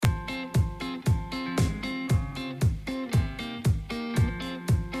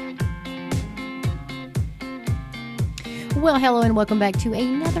Well, hello and welcome back to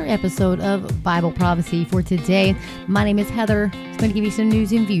another episode of Bible Prophecy for today. My name is Heather. I'm going to give you some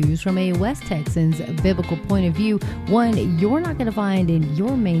news and views from a West Texans biblical point of view, one you're not going to find in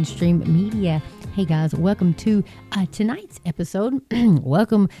your mainstream media. Hey guys, welcome to tonight's episode.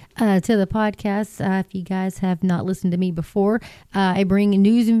 Welcome to the podcast. If you guys have not listened to me before, I bring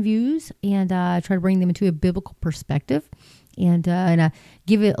news and views and try to bring them into a biblical perspective. And I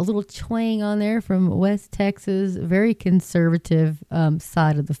give it a little twang on there from West Texas, very conservative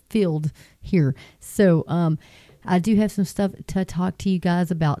side of the field here. So I do have some stuff to talk to you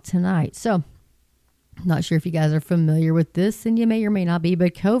guys about tonight. So not sure if you guys are familiar with this, and you may or may not be,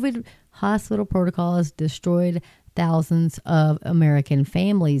 but COVID hospital protocol has destroyed thousands of American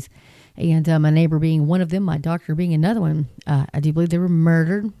families. And my neighbor being one of them, my doctor being another one. I do believe they were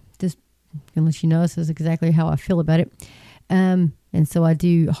murdered. Just going to let you know, this is exactly how I feel about it. And so I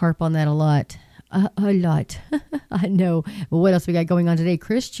do harp on that a lot. A lot. I know. Well, what else we got going on today?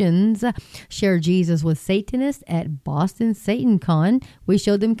 Christians share Jesus with Satanists at Boston Satan Con. We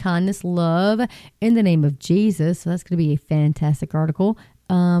showed them kindness, love in the name of Jesus. So that's going to be a fantastic article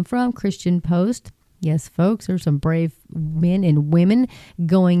from Christian Post. Yes, folks, there's some brave men and women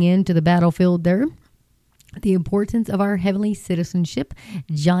going into the battlefield there. The importance of our heavenly citizenship,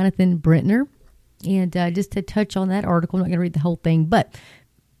 Jonathan Brentner. And just to touch on that article, I'm not going to read the whole thing, but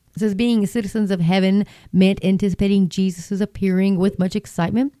it says being citizens of heaven meant anticipating Jesus' appearing with much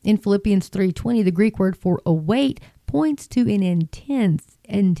excitement. In Philippians 3:20, the Greek word for await points to an intense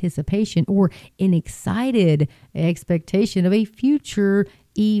anticipation or an excited expectation of a future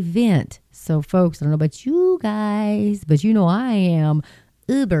event. So folks, I don't know about you guys, but you know I am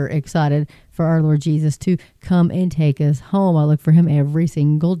uber excited for our Lord Jesus to come and take us home. I look for him every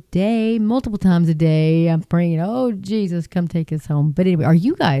single day, multiple times a day. I'm praying, oh, Jesus, come take us home. But anyway, are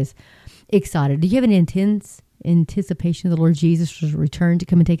you guys excited? Do you have an intense anticipation of the Lord Jesus' return to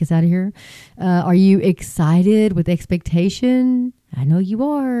come and take us out of here? Are you excited with expectation? I know you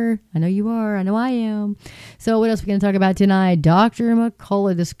are. I know you are. I know I am. So what else are we going to talk about tonight? Dr.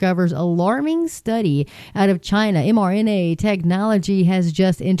 McCullough discovers alarming study out of China. mRNA technology has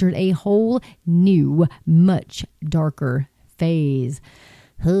just entered a whole new, much darker phase.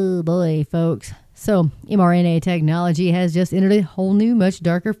 Oh boy, folks. So mRNA technology has just entered a whole new, much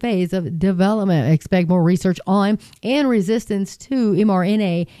darker phase of development. Expect more research on and resistance to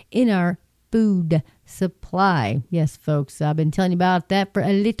mRNA in our food supply. Yes, folks, I've been telling you about that for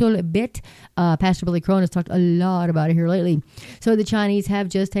a little bit. Pastor Billy Crone has talked a lot about it here lately. So the Chinese have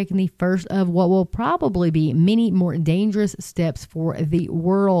just taken the first of what will probably be many more dangerous steps for the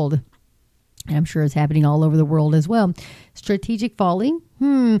world. And I'm sure it's happening all over the world as well. Strategic folly.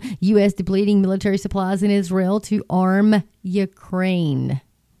 U.S. depleting military supplies in Israel to arm Ukraine.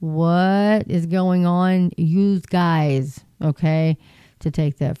 What is going on? You guys, okay? To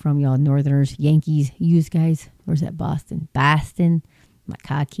take that from y'all Northerners, Yankees, use guys. Where's that Boston? My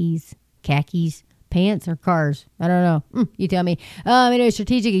khakis, pants or cars? I don't know. You tell me. Anyway,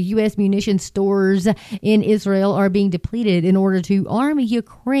 strategic U.S. munition stores in Israel are being depleted in order to arm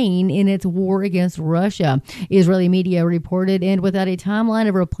Ukraine in its war against Russia. Israeli media reported, and without a timeline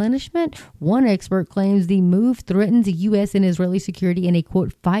of replenishment, one expert claims the move threatens U.S. and Israeli security in a,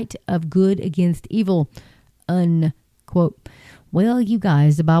 quote, fight of good against evil, unquote. Well, you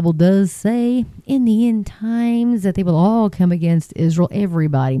guys, the Bible does say in the end times that they will all come against Israel,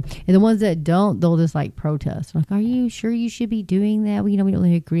 everybody. And the ones that don't, they'll just like protest. Like, are you sure you should be doing that? Well, we don't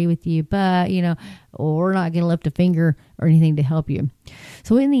really agree with you, but, we're not going to lift a finger or anything to help you.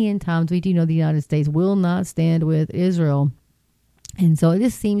 So in the end times, we do know the United States will not stand with Israel. And so it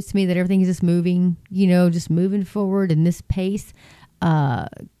just seems to me that everything is just moving, just moving forward in this pace,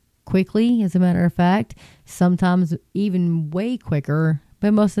 quickly, as a matter of fact, sometimes even way quicker,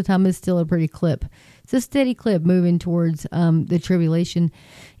 but most of the time it's still a pretty clip. It's a steady clip moving towards the tribulation.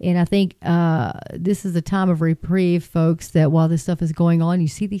 And I think this is a time of reprieve, folks, that while this stuff is going on, you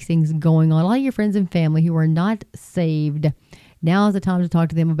see these things going on. All your friends and family who are not saved, now is the time to talk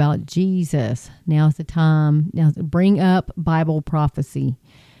to them about Jesus. Now is the time. Now bring up Bible prophecy.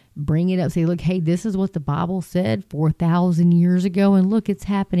 Bring it up. Say, look, hey, this is what the Bible said 4,000 years ago. And look, it's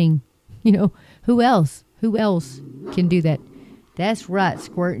happening. Who else can do that? That's right,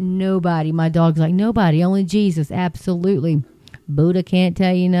 Squirt. Nobody. My dog's like, nobody, only Jesus. Absolutely. Buddha can't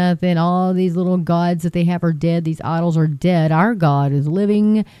tell you nothing. All these little gods that they have are dead. These idols are dead. Our God is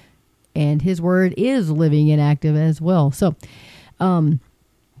living, and his word is living and active as well. So,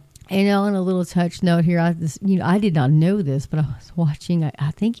 And on a little touch note here, I did not know this, but I was watching,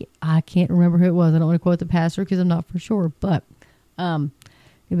 I can't remember who it was. I don't want to quote the pastor because I'm not for sure, but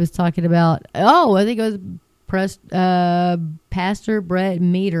it was talking about, I think it was Pastor Brett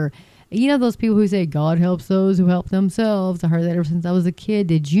Meter. You know those people who say God helps those who help themselves. I heard that ever since I was a kid.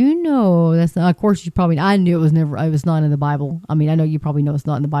 Did you know that's not, of course you probably, I knew it was not in the Bible. I mean, I know you probably know it's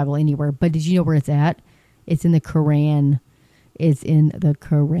not in the Bible anywhere, but did you know where it's at? It's in the Quran. It's in the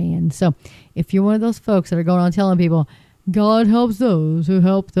Quran. So if you're one of those folks that are going on telling people, God helps those who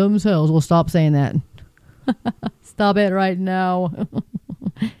help themselves, well, stop saying that. Stop it right now.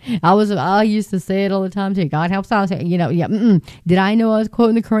 I used to say it all the time too. God helps us. You know, yeah. Did I know I was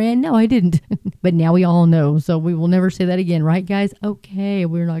quoting the Quran? No, I didn't. But now we all know. So we will never say that again. Right, guys? Okay.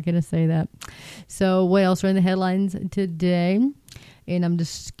 We're not going to say that. So what else are in the headlines today? And I'm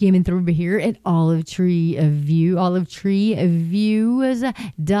just skimming through here at Olive Tree View,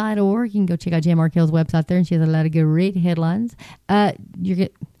 olivetreeviews.org. You can go check out Jan Markell's website there, and she has a lot of great headlines. You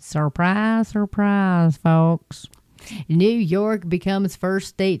get surprise, folks. New York becomes first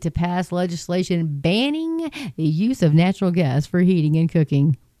state to pass legislation banning the use of natural gas for heating and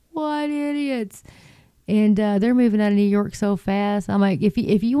cooking. What idiots. And they're moving out of New York so fast. I'm like, if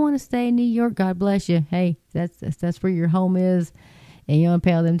you want to stay in New York, God bless you. Hey, that's where your home is. And you want to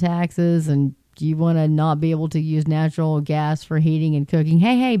pay all them taxes, and you want to not be able to use natural gas for heating and cooking.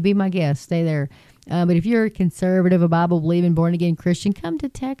 Hey, be my guest. Stay there. But if you're a conservative, a Bible-believing, born-again Christian, come to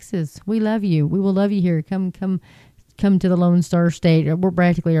Texas. We love you. We will love you here. Come to the Lone Star State. We're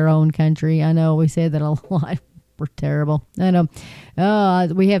practically our own country. I know we say that a lot. We're terrible. I know.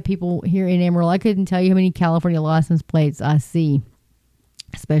 We have people here in Amarillo. I couldn't tell you how many California license plates I see,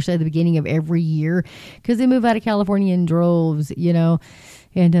 especially at the beginning of every year, because they move out of California in droves, you know.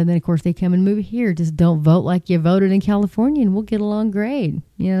 And then, of course, they come and move here. Just don't vote like you voted in California, and we'll get along great.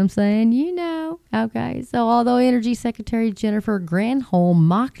 You know what I'm saying? You know. Okay. So although Energy Secretary Jennifer Granholm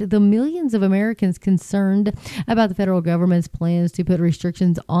mocked the millions of Americans concerned about the federal government's plans to put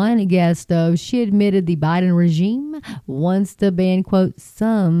restrictions on gas stoves, she admitted the Biden regime wants to ban, quote,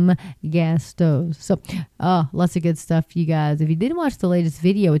 some gas stoves. So lots of good stuff, you guys. If you didn't watch the latest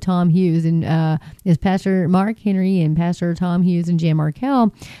video with Tom Hughes and is Pastor Mark Henry and Pastor Tom Hughes and Jan Markell,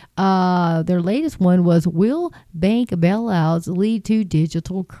 their latest one was, will bank bailouts lead to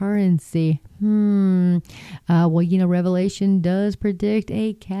digital currency? Well, you know, Revelation does predict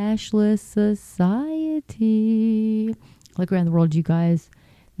a cashless society. Look around the world, you guys.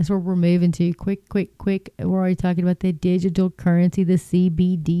 That's where we're moving to. Quick. We're already talking about the digital currency, the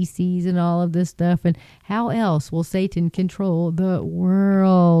CBDCs, and all of this stuff. And how else will Satan control the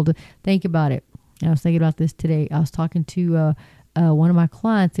world? Think about it. I was thinking about this today. I was talking to one of my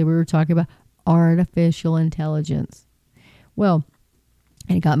clients, and we were talking about artificial intelligence. Well,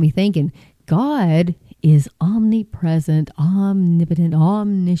 and it got me thinking, God is omnipresent, omnipotent,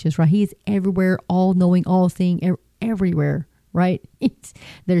 omniscient, right? He is everywhere, all-knowing, all-seeing, everywhere, right?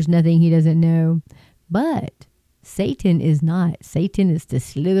 There's nothing he doesn't know. But Satan is not. Satan is to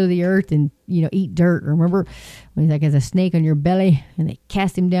slither the earth and, you know, eat dirt. Remember when he's like as a snake on your belly and they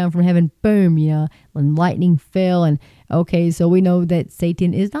cast him down from heaven, boom, you know, when lightning fell. And okay, so we know that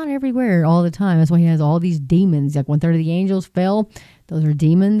Satan is not everywhere all the time. That's why he has all these demons. Like 1/3 of the angels fell. Those are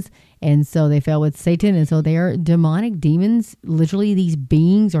demons. And so they fell with Satan. And so they are demonic demons. Literally, these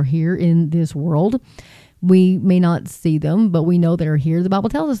beings are here in this world. We may not see them, but we know they're here. The Bible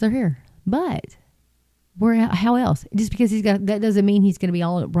tells us they're here. But how else? Just because that doesn't mean he's going to be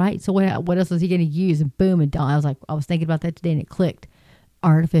all right. So what else is he going to use? And boom, and I was thinking about that today, and it clicked.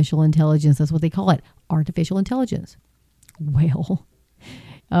 Artificial intelligence. That's what they call it. Artificial intelligence. Well,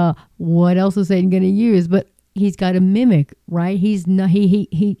 what else is Satan going to use? But he's got to mimic, right? He's not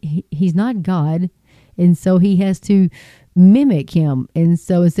he's not God, and so he has to mimic him. And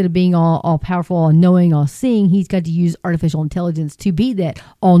so instead of being all powerful, all knowing, all seeing, he's got to use artificial intelligence to be that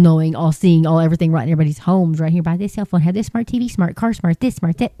all knowing, all seeing, all everything right in everybody's homes, right here. Buy this cell phone, have this smart TV, smart car, smart this,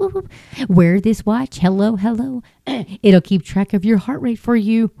 smart that. Woo-hoo. Wear this watch. Hello. It'll keep track of your heart rate for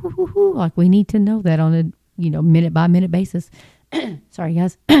you. Woo-hoo-hoo. Like we need to know that on a minute by minute basis. Sorry,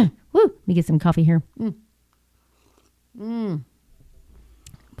 guys. Woo. Let me get some coffee here.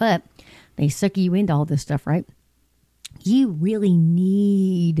 But they suck you into all this stuff, right? You really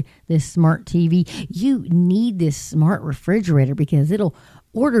need this smart TV. You need this smart refrigerator because it'll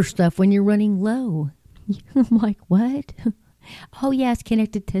order stuff when you're running low. I'm like, what? Oh, yeah, it's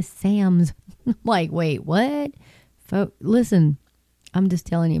connected to Sam's. I'm like, wait, what? Listen, I'm just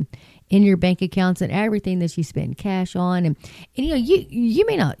telling you, in your bank accounts and everything that you spend cash on. And you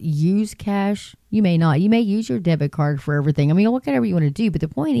may not use cash. You may not. You may use your debit card for everything. I mean, whatever you want to do. But the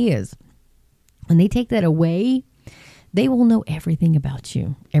point is, when they take that away, They will know everything about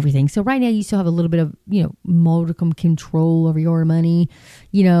you, everything. So right now you still have a little bit of, modicum control over your money,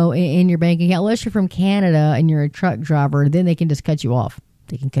 in your bank account. Unless you're from Canada and you're a truck driver, then they can just cut you off.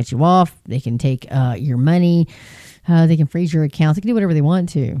 They can cut you off. They can take your money. They can freeze your accounts. They can do whatever they want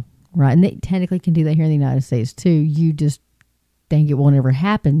to, right? And they technically can do that here in the United States too. You just think it won't ever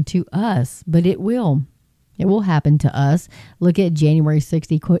happen to us, but it will. It will happen to us. Look at January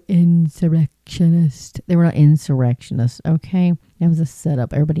 60, quote, insurrectionists. They were not insurrectionists, okay? That was a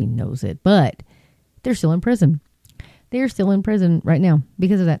setup. Everybody knows it. But they're still in prison. They're still in prison right now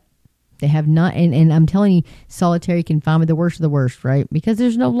because of that. They have not, and I'm telling you, solitary confinement, the worst of the worst, right? Because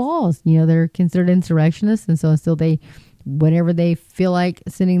there's no laws. They're considered insurrectionists, and so until whenever they feel like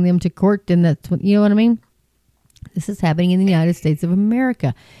sending them to court, then that's what, you know what I mean? This is happening in the United States of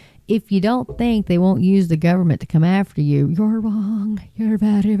America. If you don't think they won't use the government to come after you, you're wrong. You're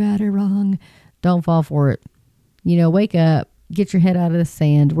very, very wrong. Don't fall for it. Wake up, get your head out of the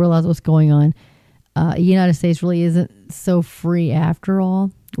sand, realize what's going on. The United States really isn't so free after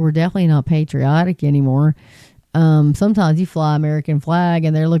all. We're definitely not patriotic anymore. Sometimes you fly American flag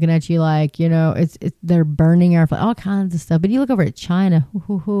and they're looking at you like, they're burning our flag, all kinds of stuff. But you look over at China,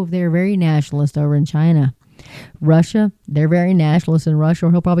 they're very nationalist over in China. Russia, they're very nationalist in Russia,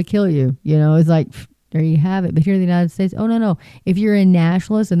 or he'll probably kill you. It's like, there you have it. But here in the United States, oh, no. If you're a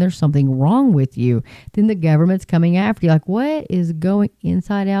nationalist and there's something wrong with you, then the government's coming after you. Like, what is going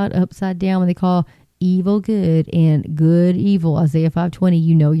inside out, upside down, when they call evil good and good evil? Isaiah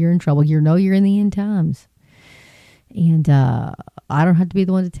 5:20, you're in trouble. You're in the end times. And I don't have to be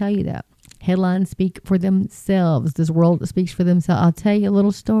the one to tell you that. Headlines speak for themselves. This world speaks for themselves. I'll tell you a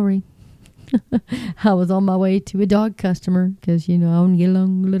little story. I was on my way to a dog customer because, I want to get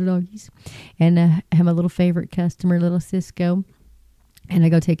along with little doggies. And I have my little favorite customer, little Cisco. And I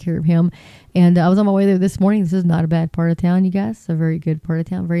go take care of him. And I was on my way there this morning. This is not a bad part of town, you guys. It's a very good part of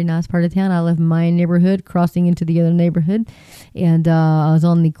town, very nice part of town. I left my neighborhood, crossing into the other neighborhood. And I was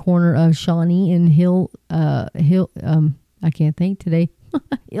on the corner of Shawnee and I can't think today.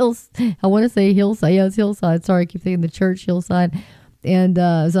 I want to say Hillside. Yeah, it's Hillside. Sorry, I keep thinking the church, Hillside. And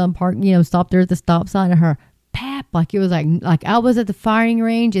as I'm parked, stopped there at the stop sign, and her pap, like it was like I was at the firing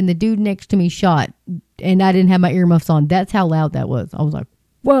range and the dude next to me shot, and I didn't have my earmuffs on. That's how loud that was. I was like,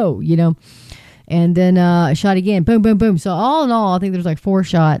 whoa, And then shot again, boom, boom, boom. So all in all, I think there's like 4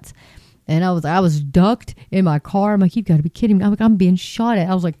 shots, and I was ducked in my car. I'm like, you've got to be kidding me! I'm being shot at.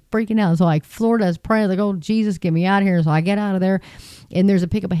 I was like freaking out. So like Florida is praying, like, oh Jesus, get me out of here. So I get out of there, and there's a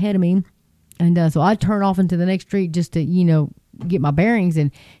pickup ahead of me, and so I turn off into the next street just to get my bearings. And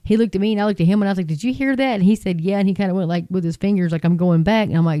he looked at me and I looked at him and I was like, did you hear that? And he said, yeah. And he kind of went like with his fingers, like, I'm going back.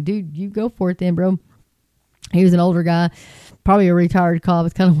 And I'm like, dude, you go for it then, bro. He was an older guy, probably a retired cop.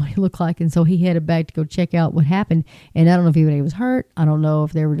 It's kind of what he looked like. And so he headed back to go check out what happened. And I don't know if anybody was hurt. I don't know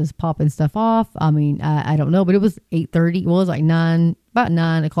if they were just popping stuff off. I mean, I don't know, but it was 8:30. Well, it was like about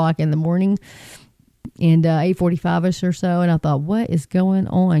 9 o'clock in the morning. And 8:45ish or so. And I thought, what is going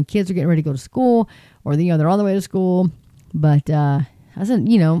on? Kids are getting ready to go to school, or they're on the way to school. But I said,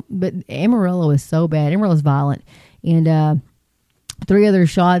 but Amarillo is so bad. Amarillo is violent. And 3 other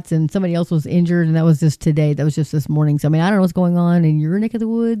shots, and somebody else was injured, and that was just today. That was just this morning. So, I mean, I don't know what's going on in your neck of the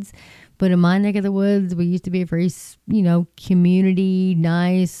woods, but in my neck of the woods, we used to be a very, community,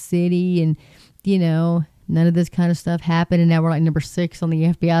 nice city, and, none of this kind of stuff happened. And now we're like number 6 on the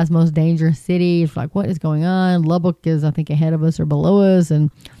FBI's most dangerous city. It's like, what is going on? Lubbock is, I think, ahead of us or below us,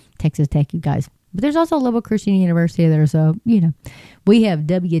 and Texas Tech, you guys. But there's also Lubbock Christian University there. So, we have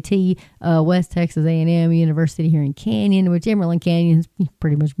WT, West Texas A&M University here in Canyon, which Emerald and Canyon is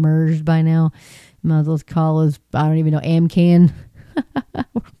pretty much merged by now. Might as well call us, I don't even know, AmCan.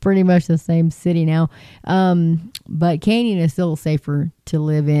 We're pretty much the same city now. But Canyon is still safer to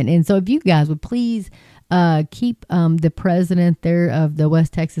live in. And so if you guys would please keep the president there of the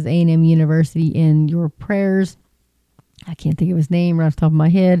West Texas A&M University in your prayers. I can't think of his name right off the top of my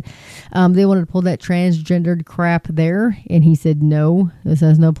head. They wanted to pull that transgendered crap there. And he said, no, this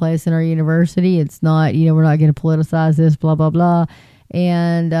has no place in our university. It's not, we're not going to politicize this, blah, blah, blah.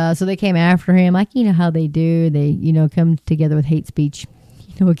 And so they came after him, like, how they do. They, come together with hate speech,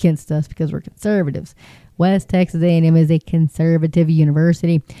 against us because we're conservatives. West Texas A&M is a conservative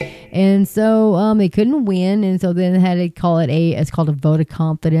university. And so they couldn't win. And so then they had to call it it's called a vote of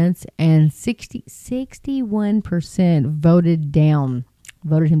confidence. And 61% voted him down.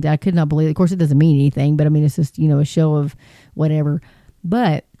 I could not believe it. Of course, it doesn't mean anything, but I mean, it's just, a show of whatever.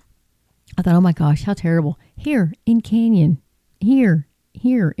 But I thought, oh my gosh, how terrible. Here in Canyon, here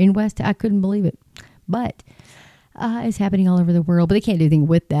in West, I couldn't believe it. But it's happening all over the world. But they can't do anything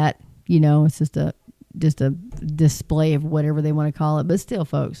with that. It's just just a display of whatever they want to call it. But still,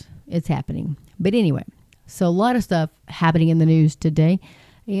 folks, it's happening. But anyway, so a lot of stuff happening in the news today.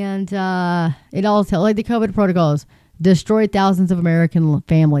 And it all tells, like the COVID protocols, destroyed thousands of American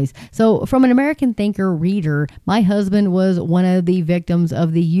families. So from an American Thinker reader, my husband was one of the victims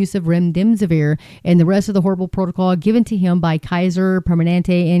of the use of remdesivir and the rest of the horrible protocol given to him by Kaiser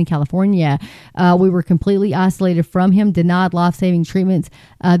Permanente in California. We were completely isolated from him, denied life-saving treatments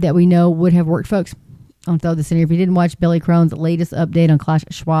that we know would have worked. Folks, I'll throw this in here. If you didn't watch Billy Crone's latest update on Klaus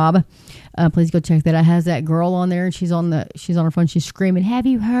Schwab, please go check that out. It has that girl on there, and she's on her phone. She's screaming, "Have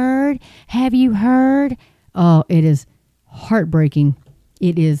you heard? Have you heard?" Oh, it is heartbreaking.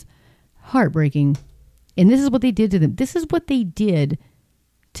 It is heartbreaking. And this is what they did to them. This is what they did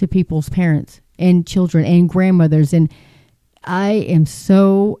to people's parents and children and grandmothers. And I am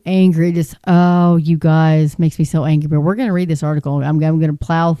so angry. Just, oh, you guys, makes me so angry. But we're going to read this article. I'm going to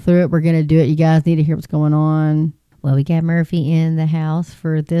plow through it. We're going to do it. You guys need to hear what's going on. Well, we got Murphy in the house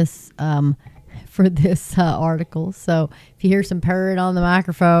for this article. So if you hear some purring on the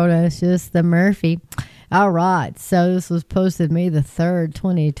microphone, it's just the Murphy. All right. So this was posted May the 3rd,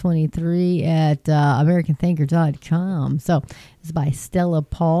 2023 at AmericanThinker.com. So it's by Stella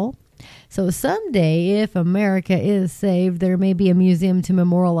Paul. So someday, if America is saved, there may be a museum to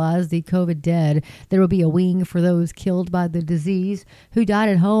memorialize the COVID dead. There will be a wing for those killed by the disease who died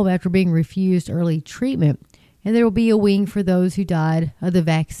at home after being refused early treatment. And there will be a wing for those who died of the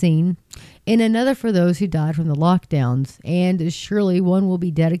vaccine, and another for those who died from the lockdowns. And surely one will be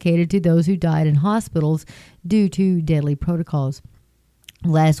dedicated to those who died in hospitals due to deadly protocols.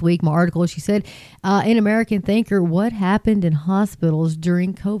 Last week, my article, she said, in American Thinker, what happened in hospitals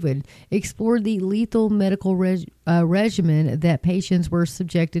during COVID, explored the lethal medical regimen that patients were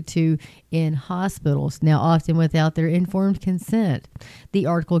subjected to in hospitals, now often without their informed consent. The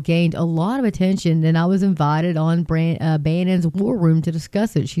article gained a lot of attention, and I was invited on Bannon's War Room to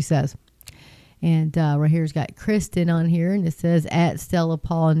discuss it, she says. And right here's got Kristen on here, and it says, at Stella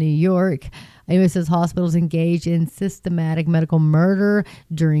Paul, New York. Anyway, it says hospitals engaged in systematic medical murder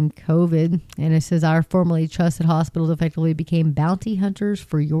during COVID. And it says our formerly trusted hospitals effectively became bounty hunters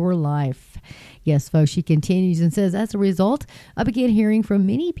for your life. Yes, folks, she continues and says, as a result, I began hearing from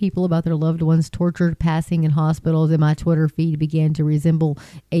many people about their loved ones tortured, passing in hospitals, and my Twitter feed began to resemble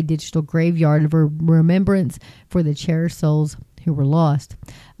a digital graveyard of remembrance for the cherished souls who were lost.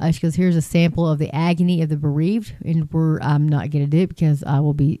 She goes, here's a sample of the agony of the bereaved, and I'm not going to do it because I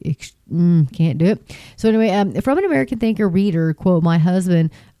will be, can't do it. So anyway, from an American Thinker reader, quote, my husband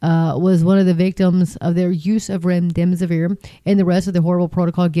was one of the victims of their use of remdesivir and the rest of the horrible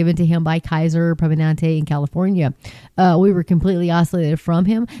protocol given to him by Kaiser Permanente in California. We were completely isolated from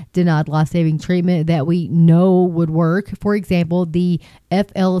him, denied life-saving treatment that we know would work. For example, the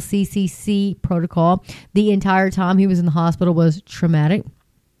FLCCC protocol. The entire time he was in the hospital was traumatic.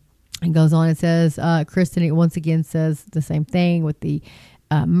 It goes on and says, Kristen once again says the same thing with the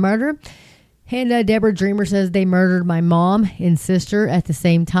murder. And Deborah Dreamer says they murdered my mom and sister at the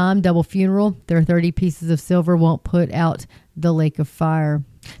same time. Double funeral. Their 30 pieces of silver won't put out the lake of fire.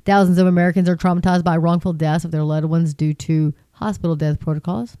 Thousands of Americans are traumatized by wrongful deaths of their loved ones due to hospital death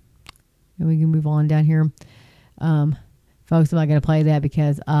protocols. And we can move on down here. Folks, I'm not going to play that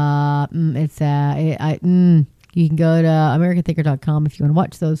because you can go to AmericanThinker.com if you want to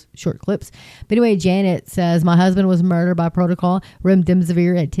watch those short clips. But anyway, Janet says, my husband was murdered by protocol.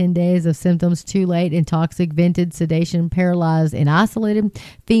 Remdesivir at 10 days of symptoms, too late, intoxic, vented, sedation, paralyzed, and isolated.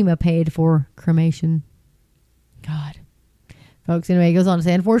 FEMA paid for cremation. God. Folks, anyway, it goes on to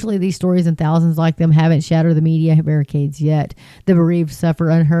say, unfortunately, these stories and thousands like them haven't shattered the media barricades yet. The bereaved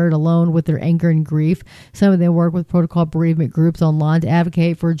suffer unheard, alone with their anger and grief. Some of them work with protocol bereavement groups online to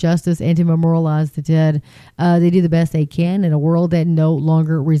advocate for justice and to memorialize the dead. They do the best they can in a world that no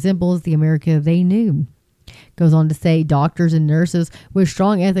longer resembles the America they knew. Goes on to say doctors and nurses with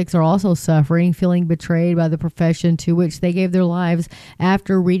strong ethics are also suffering, feeling betrayed by the profession to which they gave their lives.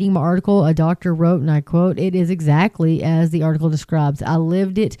 After reading my article, a doctor wrote, and I quote, it is exactly as the article describes. I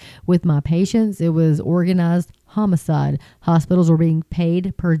lived it with my patients. It was organized homicide. Hospitals were being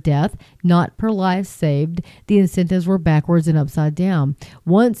paid per death, not per life saved. The incentives were backwards and upside down.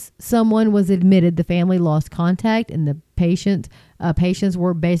 Once someone was admitted, the family lost contact, and the patients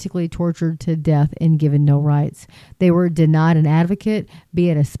were basically tortured to death and given no rights. They were denied an advocate, be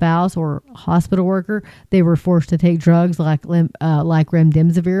it a spouse or hospital worker. They were forced to take drugs like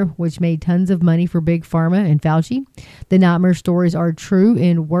remdesivir, which made tons of money for Big Pharma and Fauci. The nightmare stories are true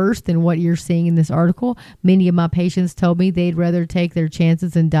and worse than what you're seeing in this article. Many of my patients told me they'd rather take their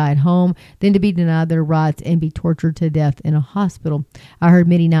chances and die at home than to be denied their rights and be tortured to death in a hospital. I heard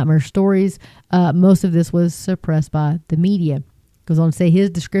many nightmare stories. Most of this was suppressed by the media. Goes on to say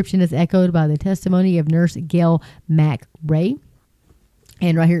his description is echoed by the testimony of nurse Gail McRae.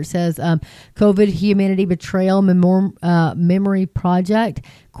 And right here it says, COVID Humanity Betrayal Memory Project,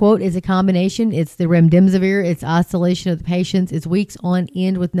 quote, is a combination. It's the remdesivir, it's isolation of the patients, it's weeks on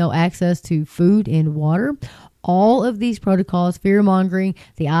end with no access to food and water. All of these protocols, fear-mongering,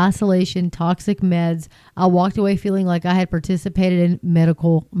 the isolation, toxic meds, I walked away feeling like I had participated in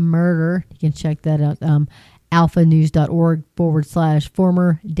medical murder. You can check that out,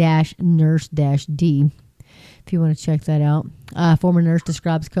 alphanews.org/former-nurse-d. If you want to check that out. Former nurse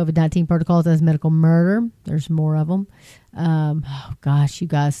describes COVID-19 protocols as medical murder. There's more of them. Oh, gosh, you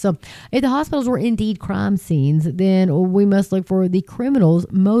guys. So if the hospitals were indeed crime scenes, then we must look for the criminal's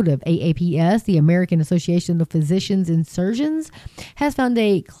motive. AAPS, the American Association of Physicians and Surgeons, has found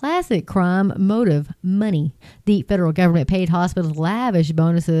a classic crime motive: money. The federal government paid hospitals lavish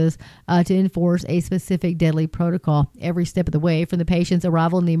bonuses to enforce a specific deadly protocol every step of the way, from the patient's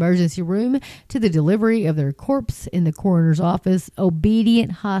arrival in the emergency room to the delivery of their corpse in the coroner's office.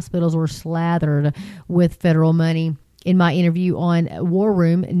 Obedient hospitals were slathered with federal money. In my interview on War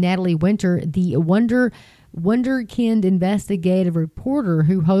Room, Natalie Winter, the Wunderkind investigative reporter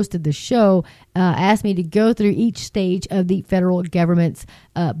who hosted the show, asked me to go through each stage of the federal government's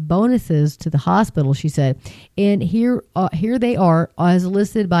bonuses to the hospital, she said. And here they are as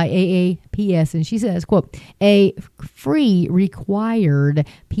listed by AAPS. And she says, quote, a free required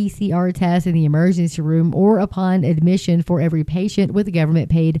PCR test in the emergency room or upon admission for every patient with a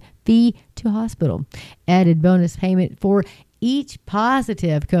government paid fee to hospital. Added bonus payment for each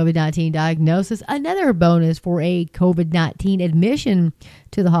positive COVID-19 diagnosis, another bonus for a COVID-19 admission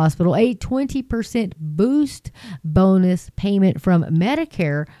to the hospital, a 20% boost bonus payment from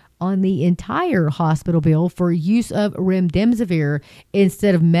Medicare on the entire hospital bill for use of remdesivir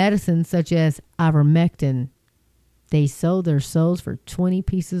instead of medicines such as ivermectin. They sold their souls for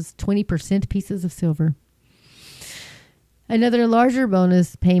 20% pieces of silver. Another larger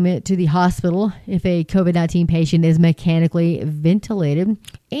bonus payment to the hospital if a COVID-19 patient is mechanically ventilated,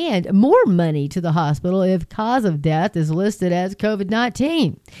 and more money to the hospital if cause of death is listed as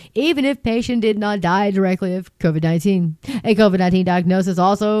COVID-19, even if patient did not die directly of COVID-19. A COVID-19 diagnosis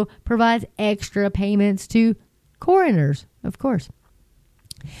also provides extra payments to coroners, of course.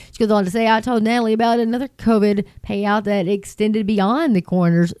 She goes on to say, I told Natalie about another COVID payout that extended beyond the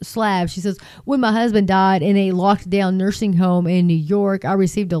coroner's slab. She says, when my husband died in a locked down nursing home in New York, I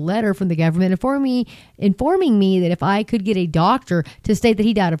received a letter from the government informing me that if I could get a doctor to state that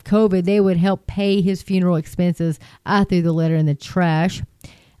he died of COVID, they would help pay his funeral expenses. I threw the letter in the trash.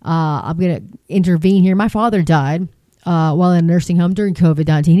 I'm going to intervene here. My father died while in a nursing home during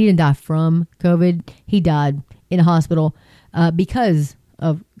COVID-19. He didn't die from COVID. He died in a hospital because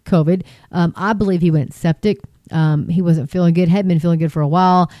of COVID. I believe he went septic. He wasn't feeling good, hadn't been feeling good for a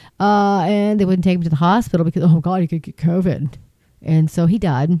while, and they wouldn't take him to the hospital because, oh God, he could get COVID. And so he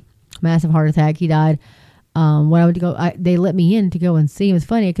died. Massive heart attack. He died. When I went to go, they let me in to go and see him. It's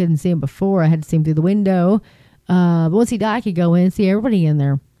funny, I couldn't see him before. I had to see him through the window. But once he died, I could go in and see everybody in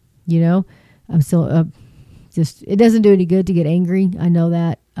there. You know, I'm still it doesn't do any good to get angry. I know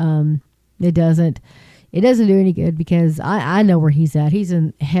that. It doesn't. It doesn't do any good because I know where he's at. He's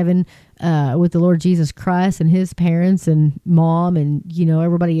in heaven with the Lord Jesus Christ and his parents and mom and, you know,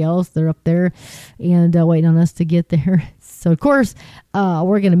 everybody else. They're up there and waiting on us to get there. So, of course,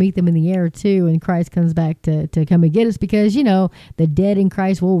 we're going to meet them in the air, too, when Christ comes back to come and get us because, you know, the dead in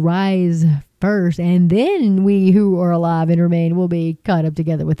Christ will rise first, and then we who are alive and remain will be caught up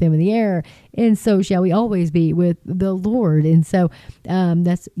together with him in the air, and so shall we always be with the Lord. And so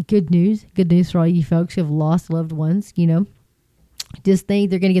that's good news for all you folks who have lost loved ones. You know, just think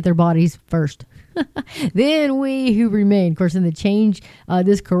they're going to get their bodies first. Then we who remain, of course, in the change,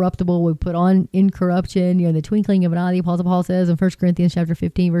 this corruptible will put on incorruption. You know, the twinkling of an eye, the Apostle Paul says in 1 Corinthians chapter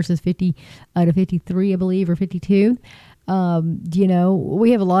 15, verses 50 to 53, I believe, or 52. You know,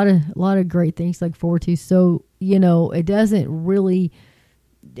 we have a lot of great things to look forward to. So, you know, it doesn't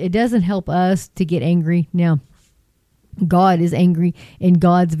help us to get angry. Now, God is angry and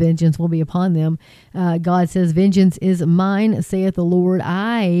God's vengeance will be upon them. God says, vengeance is mine, saith the Lord,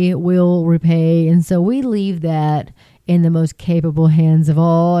 I will repay. And so we leave that in the most capable hands of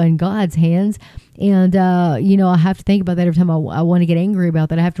all, in God's hands. And, you know, I have to think about that every time I want to get angry about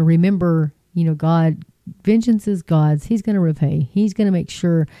that. I have to remember, you know, God, vengeance is God's. He's going to repay. He's going to make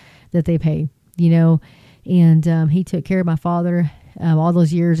sure that they pay, you know. And he took care of my father all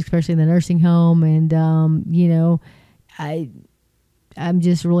those years, especially in the nursing home. And, I'm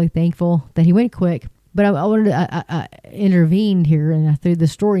just really thankful that he went quick. But I wanted to, I intervened here and I threw the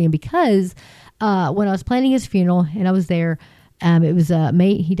story in because when I was planning his funeral and I was there, it was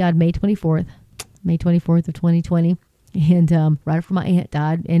he died May 24th of 2020. And right after my aunt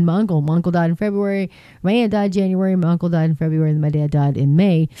died and my uncle died in February. My aunt died in January. My uncle died in February. And my dad died in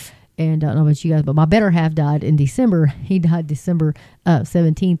May. And I don't know about you guys, but my better half died in December. He died December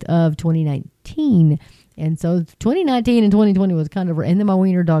 17th of 2019. And so 2019 and 2020 was kind of, and then my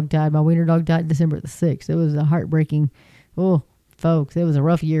wiener dog died. My wiener dog died December the 6th. It was a heartbreaking, folks, it was a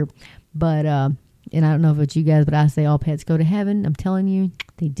rough year. But, and I don't know about you guys, but I say all pets go to heaven. I'm telling you,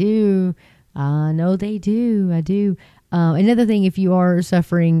 they do. I know they do. I do. Another thing, if you are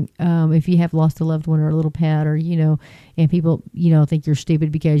suffering, if you have lost a loved one or a little pet or, and people, think you're stupid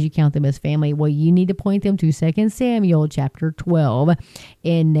because you count them as family, well, you need to point them to 2 Samuel chapter 12,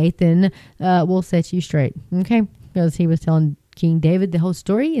 and Nathan will set you straight, okay? Because he was telling King David the whole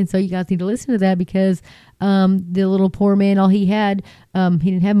story, and so you guys need to listen to that because the little poor man, all he had, he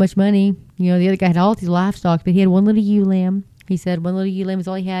didn't have much money. The other guy had all these livestock, but he had one little ewe lamb. He said one little ewe lamb is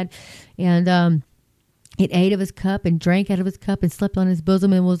all he had, and it ate of his cup and drank out of his cup and slept on his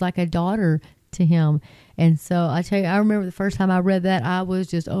bosom and was like a daughter to him. And so I tell you, I remember the first time I read that, I was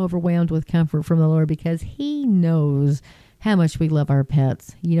just overwhelmed with comfort from the Lord because he knows how much we love our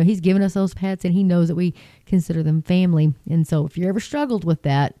pets. He's given us those pets and he knows that we consider them family. And so if you ever struggled with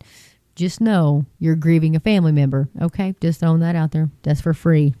that, just know you're grieving a family member. Okay. Just throwing that out there. That's for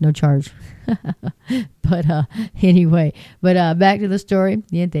free. No charge. But, anyway, back to the story.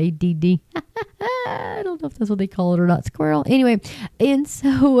 Yeah, ADD. I don't know if that's what they call it or not. Squirrel. Anyway. And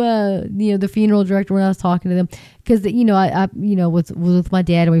so, the funeral director, when I was talking to them, cause I was with my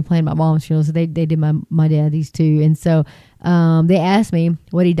dad and we planned my mom's funeral. So they did my daddy's too. And so, they asked me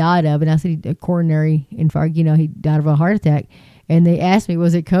what he died of. And I said, a coronary infarct, he died of a heart attack. And they asked me,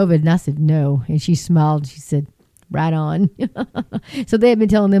 was it COVID? And I said, no. And she smiled. She said, right on. So they had been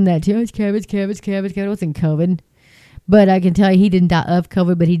telling them that too. It's COVID. It wasn't COVID. But I can tell you he didn't die of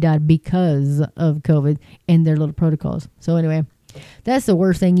COVID, but he died because of COVID and their little protocols. So anyway, that's the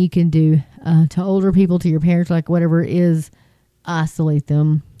worst thing you can do to older people, to your parents, like whatever it is, isolate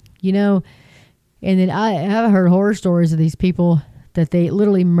them, And then I have heard horror stories of these people that they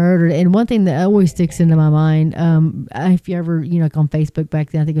literally murdered. And one thing that always sticks into my mind, if you ever, like on Facebook back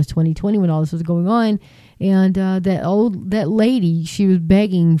then, I think it was 2020 when all this was going on, and that lady, she was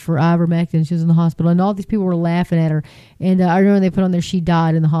begging for ivermectin. She was in the hospital, and all these people were laughing at her. And I remember they put on there, she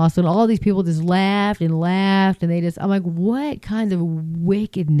died in the hospital. All these people just laughed, and I'm like, what kind of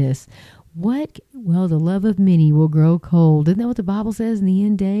wickedness? Well, the love of many will grow cold. Isn't that what the Bible says in the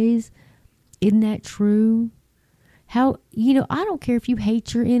end days? Isn't that true? How, I don't care if you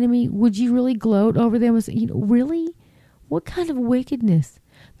hate your enemy. Would you really gloat over them? Really? What kind of wickedness?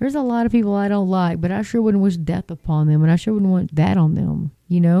 There's a lot of people I don't like, but I sure wouldn't wish death upon them, and I sure wouldn't want that on them,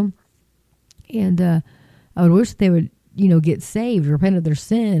 And I would wish they would, get saved, repent of their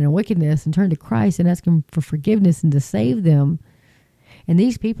sin and wickedness, and turn to Christ and ask him for forgiveness and to save them. And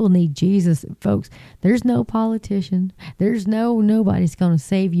these people need Jesus, folks. There's no politician. There's nobody's going to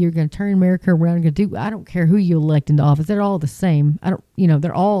save you. You're going to turn America around. I don't care who you elect into office. They're all the same.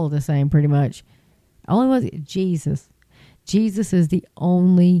 They're all the same pretty much. Only one, Jesus. Jesus is the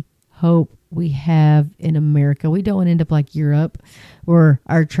only hope we have in America. We don't want to end up like Europe, where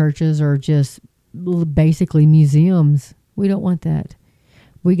our churches are just basically museums. We don't want that.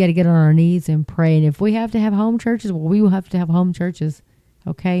 We got to get on our knees and pray. And if we have to have home churches, well, we will have to have home churches.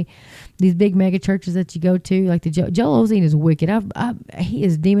 Okay, these big mega churches that you go to, like the Joel Osteen is wicked. He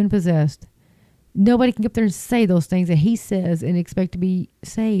is demon possessed. Nobody can get up there and say those things that he says and expect to be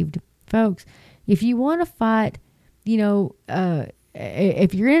saved, folks. If you want to fight,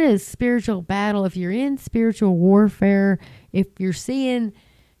 if you're in a spiritual battle, if you're in spiritual warfare, if you're seeing,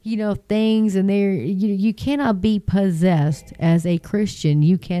 things and you cannot be possessed as a Christian.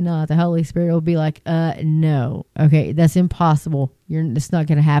 You cannot. The Holy Spirit will be like, no. Okay, that's impossible. It's not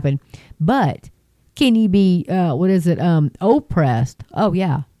going to happen. But can you be, oppressed? Oh,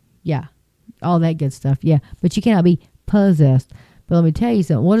 yeah. Yeah. All that good stuff. Yeah. But you cannot be possessed. But let me tell you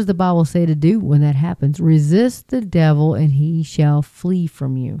something. What does the Bible say to do when that happens? Resist the devil and he shall flee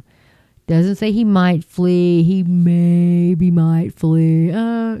from you. Doesn't say he might flee. He maybe might flee.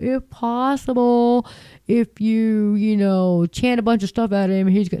 If possible, if you, chant a bunch of stuff at him,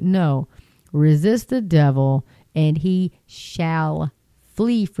 he's going to, no. Resist the devil and he shall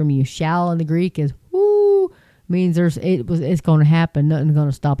flee from you. Shall in the Greek is, means it's going to happen. Nothing's going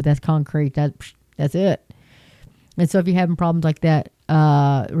to stop it. That's concrete. That's it. And so if you're having problems like that,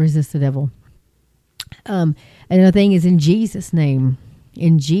 resist the devil. Another thing is in Jesus' name.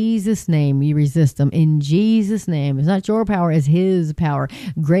 In Jesus' name, you resist them. In Jesus' name. It's not your power, it's his power.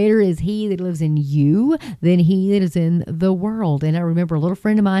 Greater is he that lives in you than he that is in the world. And I remember a little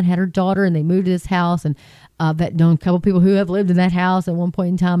friend of mine had her daughter, and they moved to this house, and that known a couple people who have lived in that house at one point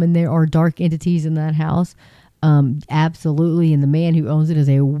in time, and there are dark entities in that house. Absolutely. And the man who owns it is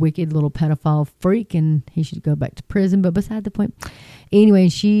a wicked little pedophile freak, and he should go back to prison. But beside the point. Anyway,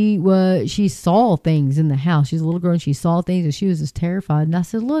 she saw things in the house. She's a little girl, and she saw things, and she was just terrified. And I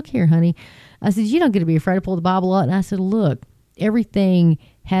said, look here, honey. I said, you don't get to be afraid to pull the Bible out. And I said, look, everything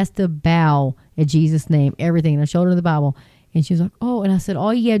has to bow at Jesus' name. Everything. And I showed her the Bible. And she was like, oh. And I said,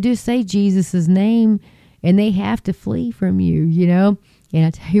 all you got to do is say Jesus' name, and they have to flee from you, you know. And I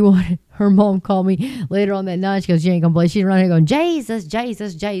tell you what, her mom called me later on that night. She goes, you ain't going to believe. She's running here going, Jesus,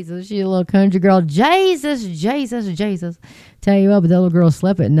 Jesus, Jesus. She's a little country girl. Jesus, Jesus, Jesus. Tell you what, but the little girl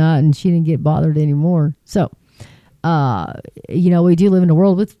slept at night, and she didn't get bothered anymore. So, you know, we do live in a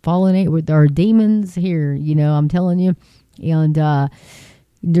world with fallen, with our demons here, you know, I'm telling you. And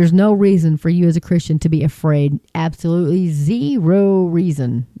there's no reason for you as a Christian to be afraid. Absolutely zero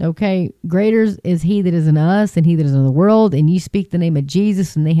reason. Okay? Greater is he that is in us than he that is in the world. And you speak the name of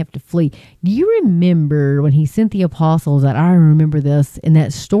Jesus, and they have to flee. Do you remember when he sent the apostles? That I remember this, and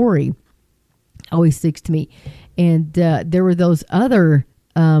that story always sticks to me. And there were those other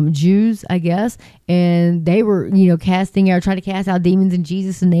Jews, I guess, and they were, you know, trying to cast out demons in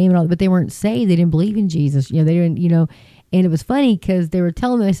Jesus' name and all, but they weren't saved. They didn't believe in Jesus. You know, they didn't, you know. And it was funny because they were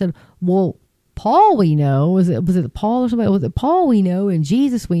telling them, they said, well, Paul we know. Was it Paul or somebody? Was it Paul we know and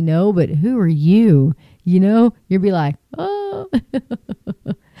Jesus we know, but who are you? You know, you'd be like, oh.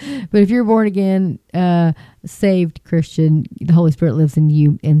 But if you're born again, saved Christian, the Holy Spirit lives in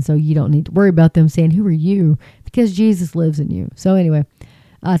you. And so you don't need to worry about them saying, who are you? Because Jesus lives in you. So anyway,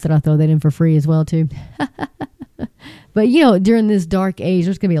 I thought I'd throw that in for free as well too. But you know, during this dark age,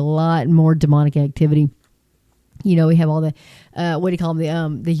 there's going to be a lot more demonic activity. You know, we have all the, what do you call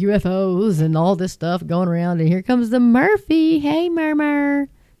them, the UFOs and all this stuff going around. And here comes the Murphy. Hey, Murmur.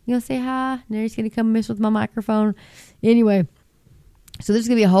 You going to say hi? Now he's going to come mess with my microphone. Anyway, so there's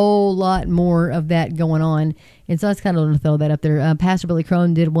going to be a whole lot more of that going on. And so I just kind of want to throw that up there. Pastor Billy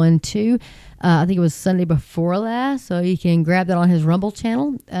Crone did one too. I think it was Sunday before last. So you can grab that on his Rumble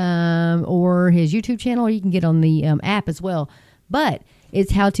channel or his YouTube channel, or you can get on the app as well. But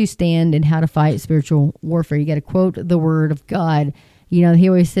it's how to stand and how to fight spiritual warfare. You got to quote the word of God. You know, he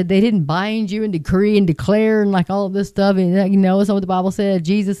always said they didn't bind you and decree and declare and like all of this stuff. And you know, that's what the Bible said.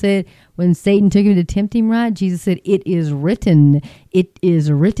 Jesus said when Satan took him to tempt him, right? Jesus said, it is written. It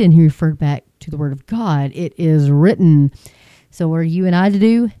is written. He referred back to the word of God. It is written. So what are you and I to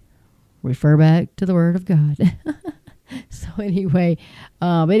do? Refer back to the word of God. So anyway,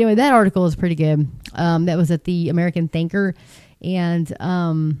 that article is pretty good. That was at the American Thinker. And,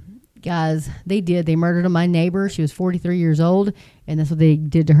 guys, they murdered my neighbor. She was 43 years old, and that's what they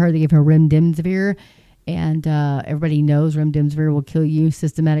did to her. They gave her remdesivir, and everybody knows remdesivir will kill you.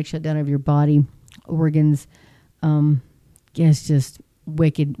 Systematic shutdown of your body, organs. It's just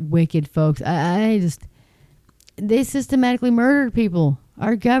wicked folks. They systematically murdered people.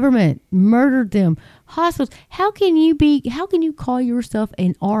 Our government murdered them. Hospitals. How can you call yourself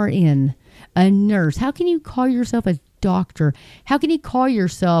an RN, a nurse? How can you call yourself a doctor? How can you call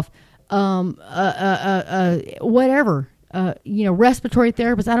yourself whatever, respiratory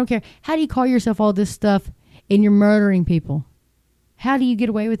therapist? I don't care. How do you call yourself all this stuff and you're murdering people? How do you get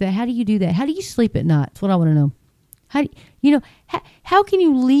away with that? How do you do that? How do you sleep at night? That's what I want to know. How can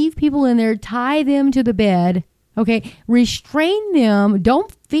you leave people in there, tie them to the bed, okay, restrain them,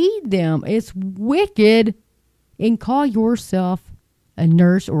 don't feed them? It's wicked. And call yourself a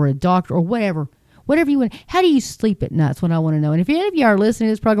nurse or a doctor or whatever you want. How do you sleep at night? That's what I want to know. And if any of you are listening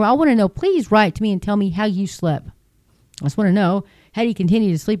to this program, I want to know, please write to me and tell me how you slept. I just want to know, how do you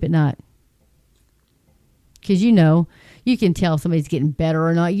continue to sleep at night? Because you can tell if somebody's getting better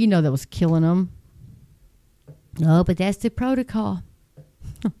or not. You know that was killing them. Oh, but that's the protocol.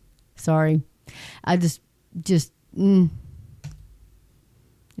 Sorry. I just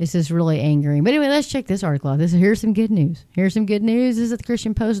this is really angering. But anyway, let's check this article out. Here's some good news. This is at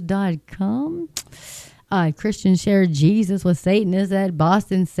thechristianpost.com. Christians shared Jesus with Satanists at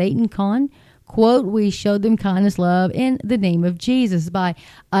Boston Satan Con. Quote, we showed them kindness, love, in the name of Jesus, by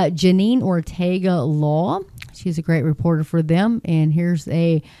Janine Ortega Law. She's a great reporter for them. And here's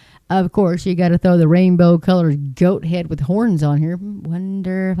a Of course, you got to throw the rainbow-colored goat head with horns on here.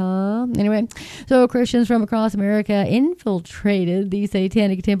 Wonderful. Anyway, so Christians from across America infiltrated the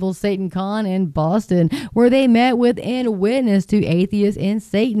Satanic Temple SatanCon in Boston, where they met with and witnessed to atheists and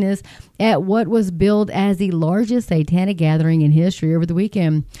Satanists at what was billed as the largest satanic gathering in history over the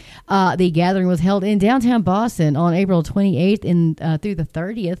weekend. The gathering was held in downtown Boston on April 28th and through the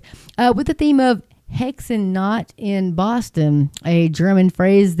 30th with the theme of Hexennacht in Boston, a German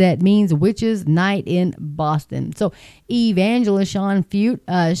phrase that means witches' night in Boston. So evangelist Sean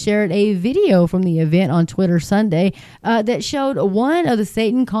Feucht shared a video from the event on Twitter Sunday that showed one of the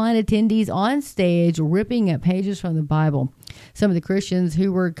SatanCon attendees on stage ripping at pages from the Bible. Some of the Christians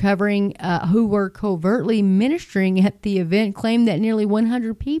who were covertly ministering at the event claimed that nearly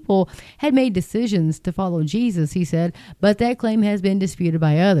 100 people had made decisions to follow Jesus, he said, but that claim has been disputed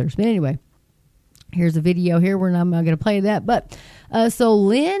by others. But anyway, here's a video here. I'm not going to play that. But so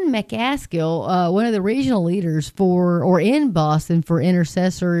Lynn McCaskill, one of the regional leaders in Boston for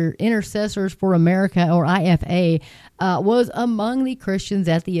Intercessors for America, or IFA, was among the Christians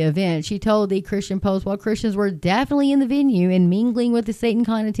at the event. She told the Christian Post, while Christians were definitely in the venue and mingling with the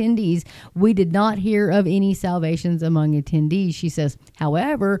SatanCon attendees, we did not hear of any salvations among attendees. She says,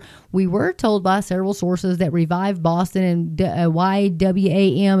 however, we were told by several sources that Revive Boston and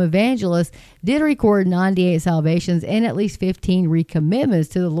YWAM evangelists did record 98 salvations and at least 15 recommitments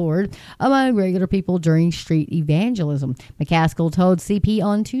to the Lord among regular people during street evangelism. McCaskill told CP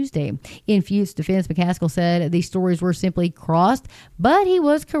on Tuesday. In Feucht's defense, McCaskill said these stories were simply crossed, but he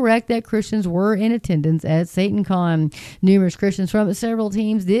was correct that Christians were in attendance at SatanCon. Numerous Christians from several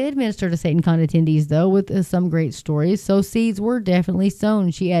teams did minister to SatanCon attendees, though, with some great stories, so seeds were definitely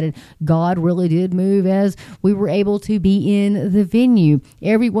sown. She added, God really did move as we were able to be in the venue.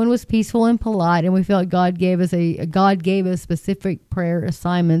 Everyone was peaceful and polite, and we felt God gave us specific prayer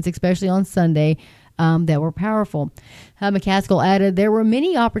assignments, especially on Sunday, that were powerful. McCaskill added, there were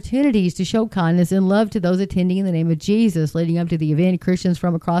many opportunities to show kindness and love to those attending in the name of Jesus. Leading up to the event, Christians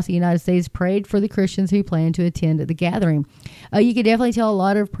from across the United States prayed for the Christians who planned to attend the gathering. You could definitely tell a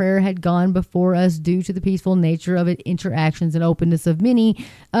lot of prayer had gone before us due to the peaceful nature of interactions and openness of many,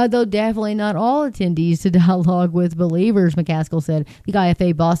 though definitely not all attendees to dialogue with believers, McCaskill said. The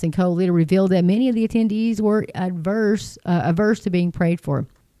IFA Boston co-leader revealed that many of the attendees were averse to being prayed for.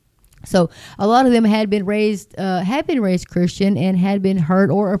 So a lot of them had been raised Christian and had been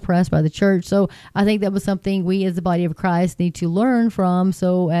hurt or oppressed by the church. So I think that was something we as the body of Christ need to learn from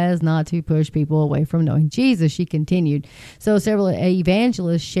so as not to push people away from knowing Jesus, she continued. So several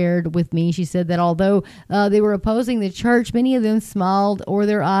evangelists shared with me, she said that although they were opposing the church, many of them smiled or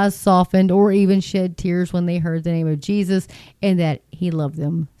their eyes softened or even shed tears when they heard the name of Jesus and that he loved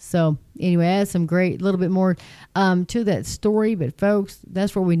them. So anyway, that's some great little bit more to that story. But folks,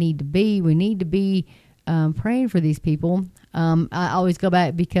 that's where we need to be. We need to be praying for these people. I always go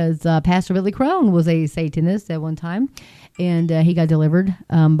back because Pastor Billy Crone was a Satanist at one time, and he got delivered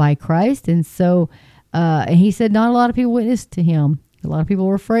by Christ. And so and he said not a lot of people witnessed to him. A lot of people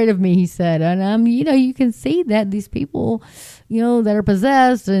were afraid of me, he said. And, you can see that these people, that are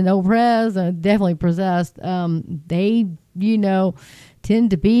possessed and oppressed, definitely possessed, they,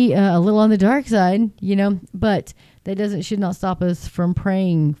 tend to be a little on the dark side, but that should not stop us from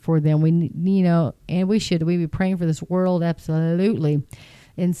praying for them. We, and we should. We be praying for this world, absolutely.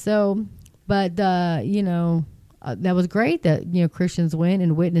 And so, but, that was great that, Christians went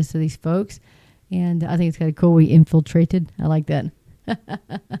and witnessed to these folks. And I think it's kind of cool. We infiltrated. I like that.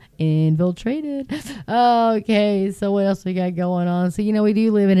 Infiltrated. Okay, so what else we got going on? So, we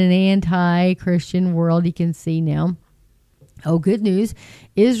do live in an anti-Christian world, you can see now. Oh, good news.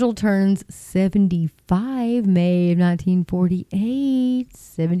 Israel turns 75 May of 1948.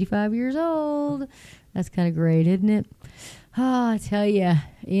 75 years old. That's kind of great, isn't it? Oh, I tell you.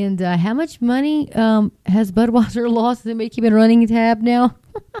 And how much money has Budweiser lost? Is it keeping a running tab now?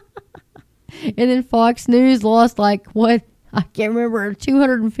 And then Fox News lost I can't remember,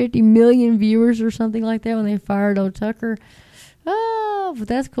 250 million viewers or something like that when they fired old Tucker. Oh, but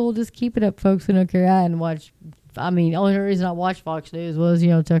that's cool. Just keep it up, folks. We don't care. I hadn't watched. The only reason I watched Fox News was,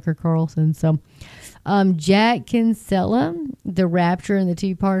 Tucker Carlson. So, Jack Kinsella, The Rapture and the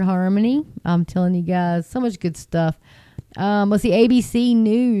Two-Part Harmony. I'm telling you guys, so much good stuff. Let's see, ABC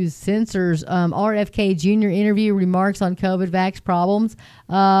News censors RFK Jr. interview remarks on COVID vax problems.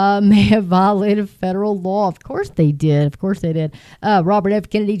 may have violated federal law. Of course they did. Robert F.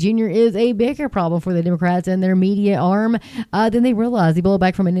 Kennedy Jr. is a bigger problem for the Democrats and their media arm than they realized. The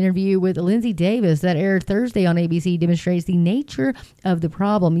blowback from an interview with Lindsay Davis that aired Thursday on ABC demonstrates the nature of the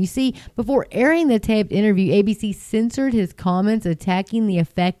problem. You see, before airing the taped interview, ABC censored his comments attacking the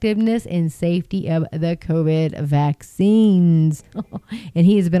effectiveness and safety of the COVID vaccines. And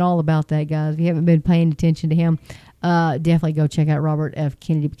he has been all about that, guys. If you haven't been paying attention to him, definitely go check out Robert F.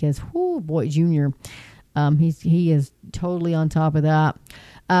 Kennedy because, boy, Jr., he is totally on top of that.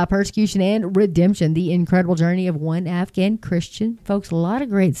 Persecution and redemption, the incredible journey of one Afghan Christian. Folks, a lot of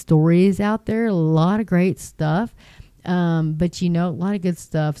great stories out there, a lot of great stuff. But, a lot of good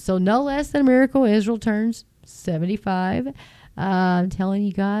stuff. So no less than a miracle, Israel turns 75. I'm telling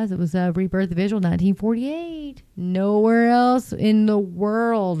you guys, it was a rebirth of Israel, 1948. Nowhere else in the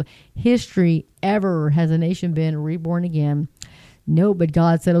world history ever has a nation been reborn again. No, but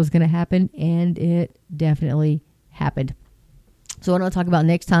God said it was going to happen, and it definitely happened. So what I want to talk about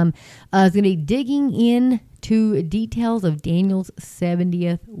next time is going to be digging into details of Daniel's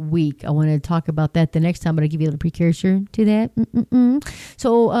 70th week. I want to talk about that the next time, but I'll give you a little precursor to that.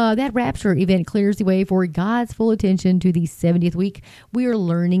 So that rapture event clears the way for God's full attention to the 70th week. We are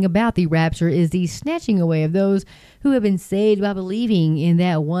learning about the rapture is the snatching away of those who have been saved by believing in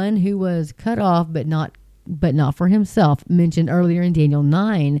that one who was cut off but not for himself, mentioned earlier in Daniel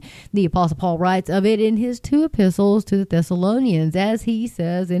 9. The Apostle Paul writes of it in his 2 epistles to the Thessalonians, as he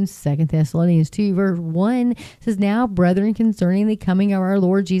says in 2 Thessalonians 2, verse 1, says, "Now, brethren, concerning the coming of our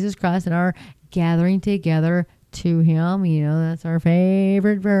Lord Jesus Christ and our gathering together to him," that's our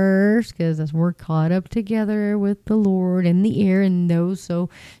favorite verse, because we're caught up together with the Lord in the air, and those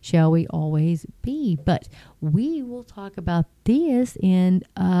so shall we always be. But we will talk about this in